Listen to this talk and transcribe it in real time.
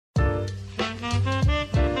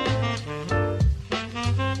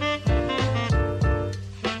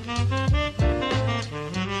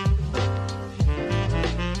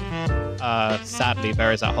globally,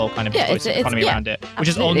 there is that whole kind of Yeah, exploitative economy around it, which has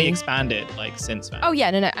absolutely. only expanded like since then. Oh yeah,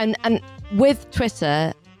 no, and with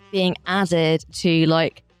Twitter being added to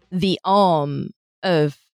like the arm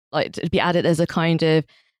of like to be added as a kind of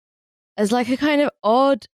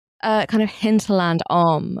odd kind of hinterland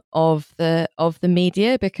arm of the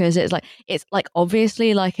media, because it's like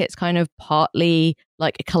obviously like it's kind of partly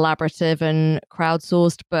like collaborative and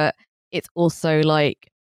crowdsourced, but it's also like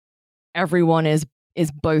everyone is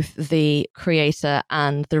both the creator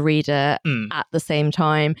and the reader at the same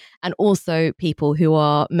time, and also people who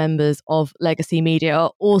are members of legacy media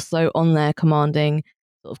are also on their commanding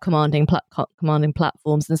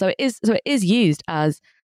platforms, and so it is used as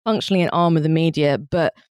functionally an arm of the media,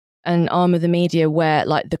 but an arm of the media where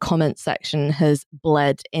like the comment section has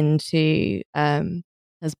bled into the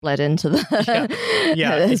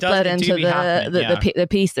the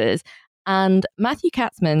pieces. And Matthew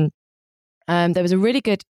Katzman, there was a really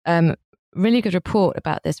good report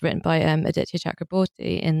about this written by Aditya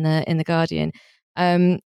Chakraborty in the Guardian,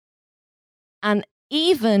 and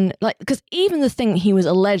even like because even the thing he was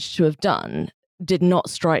alleged to have done did not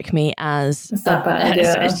strike me as it's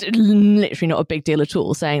literally not a big deal at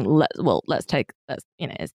all. Saying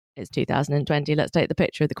it's 2020, let's take the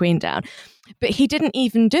picture of the Queen down, but he didn't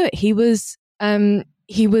even do it. He was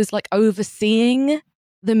like overseeing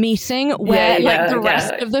the meeting where the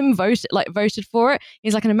rest of them voted for it.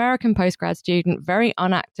 He's like an American postgrad student, very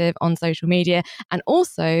unactive on social media, and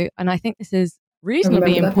also, and I think this is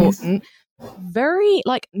reasonably important, very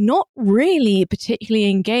like not really particularly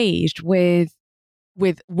engaged with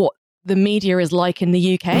what the media is like in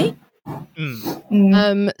the UK.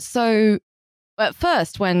 So at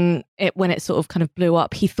first when it sort of kind of blew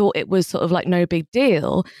up, he thought it was sort of like no big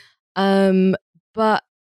deal, but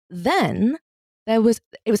then it was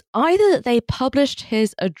either that they published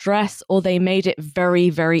his address or they made it very,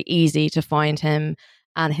 very easy to find him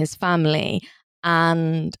and his family.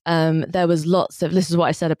 And there was lots of, this is what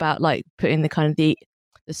I said about like putting the kind of the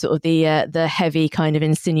sort of the heavy kind of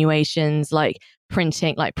insinuations, like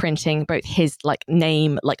printing both his like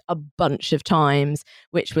name like a bunch of times,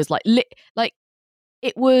 which was like it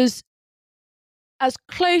was as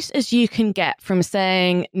close as you can get from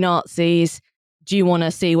saying Nazis, do you want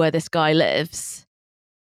to see where this guy lives,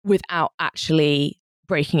 without actually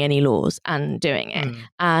breaking any laws and doing it.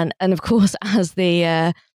 And of course, as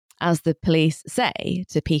the police say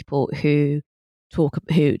to people who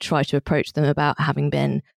try to approach them about having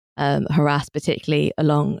been harassed, particularly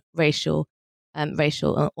along racial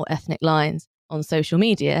or ethnic lines on social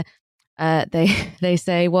media, they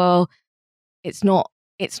say, well, it's not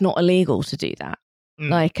illegal to do that.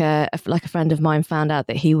 Like a friend of mine found out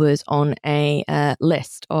that he was on a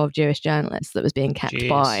list of Jewish journalists that was being kept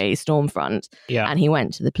by Stormfront, and he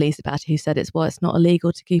went to the police about it, who said it's not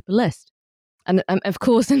illegal to keep a list. And of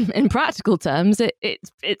course, in practical terms,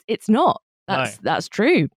 it's not. That's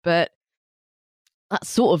true, but that's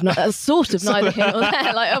sort of neither here nor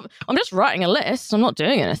there. Like I'm just writing a list. I'm not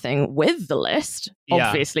doing anything with the list.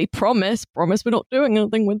 Obviously, promise we're not doing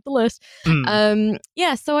anything with the list.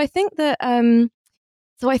 So I think that.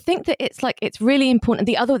 So I think that it's really important.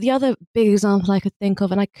 The other big example I could think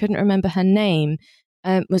of, and I couldn't remember her name,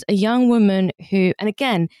 was a young woman who, and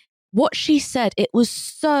again, what she said, it was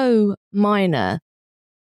so minor.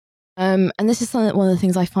 And this is one of the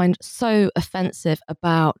things I find so offensive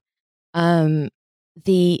about not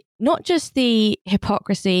just the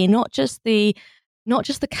hypocrisy, not just the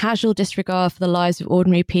casual disregard for the lives of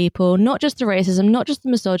ordinary people, not just the racism, not just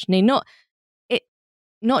the misogyny, not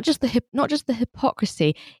just the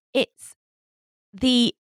hypocrisy, it's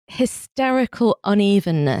the hysterical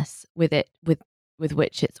unevenness with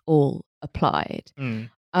which it's all applied.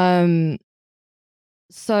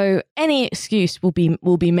 So any excuse will be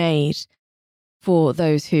made for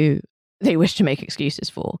those who they wish to make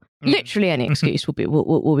excuses for. Literally any excuse will be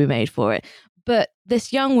made for it. But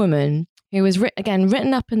this young woman who was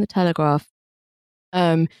written up in the Telegraph,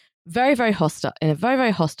 very, very hostile, in a very,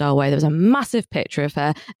 very hostile way. There was a massive picture of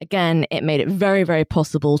her. Again, it made it very, very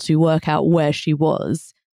possible to work out where she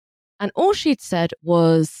was. And all she'd said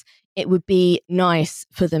was it would be nice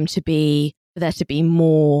for there to be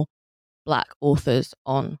more Black authors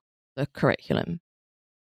on the curriculum.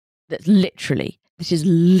 This is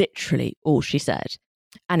literally all she said.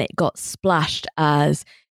 And it got splashed as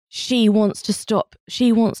she wants to stop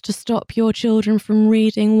your children from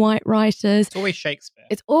reading white writers. It's always Shakespeare.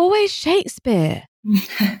 It's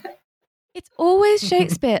always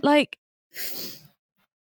Shakespeare. Like,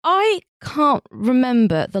 I can't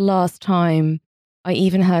remember the last time I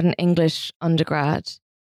even heard an English undergrad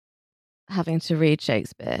having to read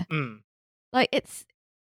Shakespeare. Like,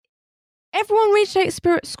 everyone reads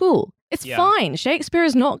Shakespeare at school. It's fine. Shakespeare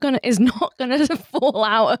is not gonna fall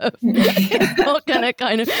out of. It's not gonna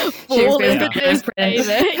kind of fall into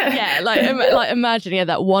disfavor. Imagine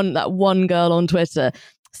that one girl on Twitter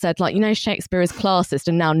said Shakespeare is classist,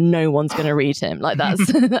 and now no one's gonna read him. Like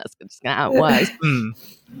that's that's just how it works.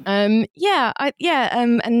 And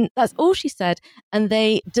that's all she said, and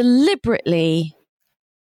they deliberately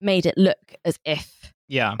made it look as if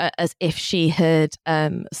she had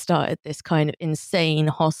started this kind of insane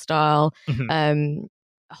hostile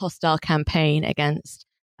campaign against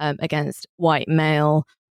white male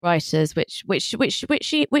writers, which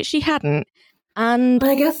she hadn't. And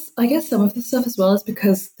I guess some of the stuff as well is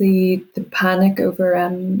because the panic over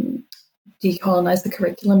decolonize the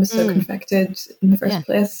curriculum is so confected in the first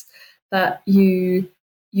place that you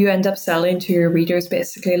end up selling to your readers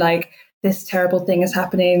basically like this terrible thing is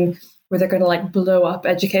happening where they're going to like blow up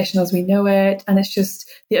education as we know it, and it's just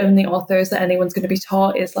the only authors that anyone's going to be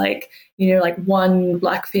taught is like one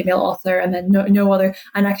Black female author and then no other.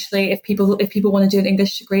 And actually if people want to do an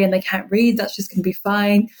English degree and they can't read, that's just going to be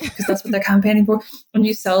fine because that's what they're campaigning for. And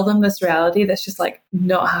you sell them this reality that's just like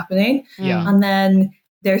not happening, and then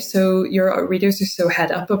your readers are so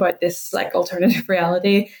head up about this like alternative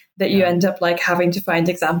reality that you end up like having to find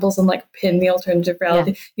examples and like pin the alternative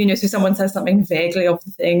reality. So someone says something vaguely of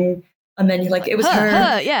the thing, and then you're like, it was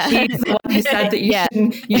her. She's the one who said that you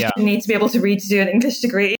shouldn't need to be able to read to do an English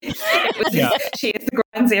degree. She is the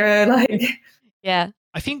ground zero. Like,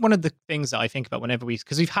 I think one of the things that I think about whenever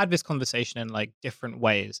because we've had this conversation in like different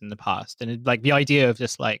ways in the past, and like the idea of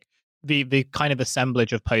just like the kind of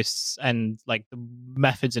assemblage of posts and like the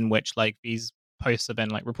methods in which like these posts have been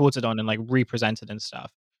like reported on and like represented and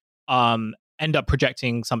stuff end up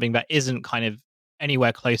projecting something that isn't kind of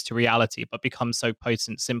anywhere close to reality, but becomes so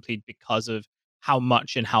potent simply because of how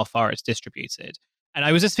much and how far it's distributed. And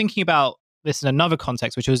I was just thinking about this in another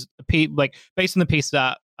context, which was like based on the piece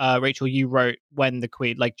that Rachel, you wrote when the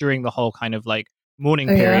Queen, like during the whole kind of like mourning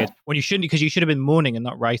period, when you shouldn't, because you should have been mourning and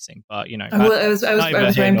not writing, but I was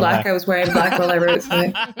wearing black. I was wearing black while I wrote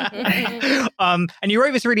something. And you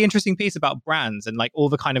wrote this really interesting piece about brands and like all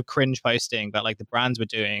the kind of cringe posting that like the brands were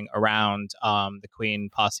doing around the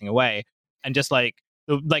Queen passing away, and just like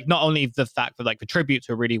not only the fact that like the tributes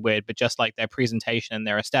were really weird, but just like their presentation and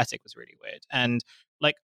their aesthetic was really weird. And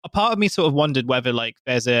like a part of me sort of wondered whether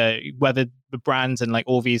whether the brands and like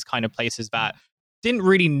all these kind of places that didn't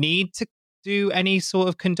really need to do any sort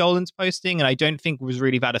of condolence posting, and I don't think was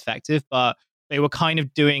really that effective, but they were kind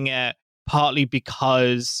of doing it partly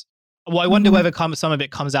because I wonder whether some of it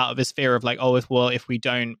comes out of this fear of like, if we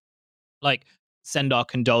don't like send our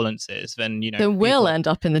condolences, then then we'll end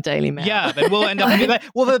up in the Daily Mail. Then we'll end up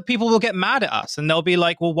the people will get mad at us, and they'll be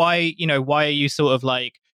like, well, why are you sort of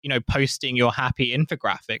like posting your happy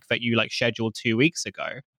infographic that you like scheduled 2 weeks ago?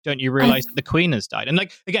 Don't you realize that the Queen has died? And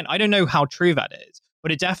like, again, I don't know how true that is,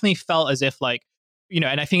 but it definitely felt as if like,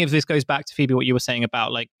 and I think if this goes back to Phoebe, what you were saying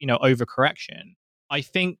about like, overcorrection, I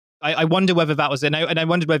think I wonder whether that was it. And I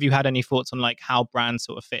wondered whether you had any thoughts on like how brands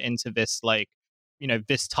sort of fit into this, like,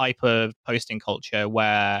 this type of posting culture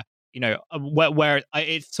where, where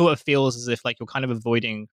it sort of feels as if like you're kind of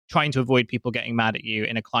trying to avoid people getting mad at you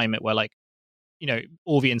in a climate where like,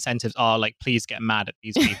 all the incentives are like, please get mad at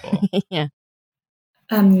these people.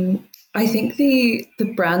 I think the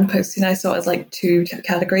brand posting I saw as like two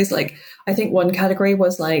categories. Like, I think one category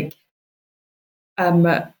was like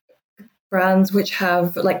brands which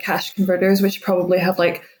have like cash converters, which probably have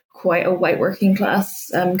like quite a white working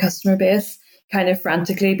class customer base, kind of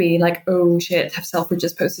frantically being like, oh shit, have Selfridge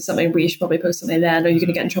just posted something, we should probably post something then, or you're going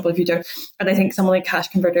to get in trouble if you don't. And I think someone like Cash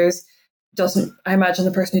Converters I imagine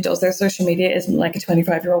the person who does their social media isn't like a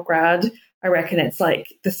 25-year-old grad. I reckon it's like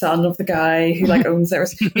the son of the guy who like owns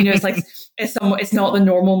theirs. It's like it's not the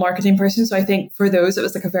normal marketing person. So I think for those it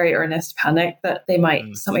was like a very earnest panic that they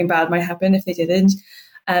something bad might happen if they didn't.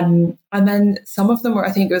 And then some of them were,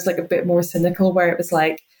 I think it was like a bit more cynical, where it was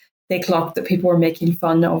like they clocked that people were making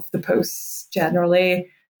fun of the posts generally.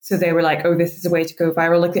 So they were like, oh, this is a way to go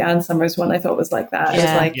viral. Like the Ann Summers one, I thought was like that. It was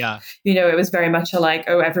like, it was very much a like,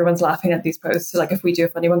 oh, everyone's laughing at these posts. So like if we do a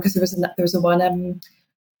funny one, because there was a one, it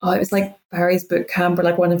was like Barry's Boot Camp, or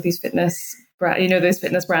like one of these fitness those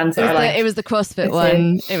fitness brands that are like, it was the CrossFit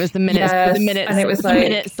one. It was the minutes, and it was like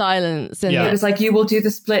minute silence, and it was like, you will do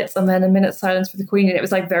the splits and then a minute silence for the Queen, and it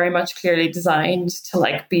was like very much clearly designed to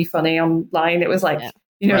like be funny online. It was like,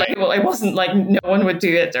 like, well, it wasn't like no one would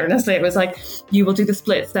do it earnestly. It was like, you will do the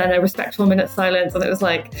splits, then a respectful minute silence, and it was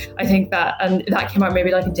like, I think that came out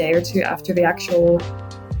maybe like a day or two after the actual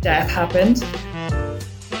death happened.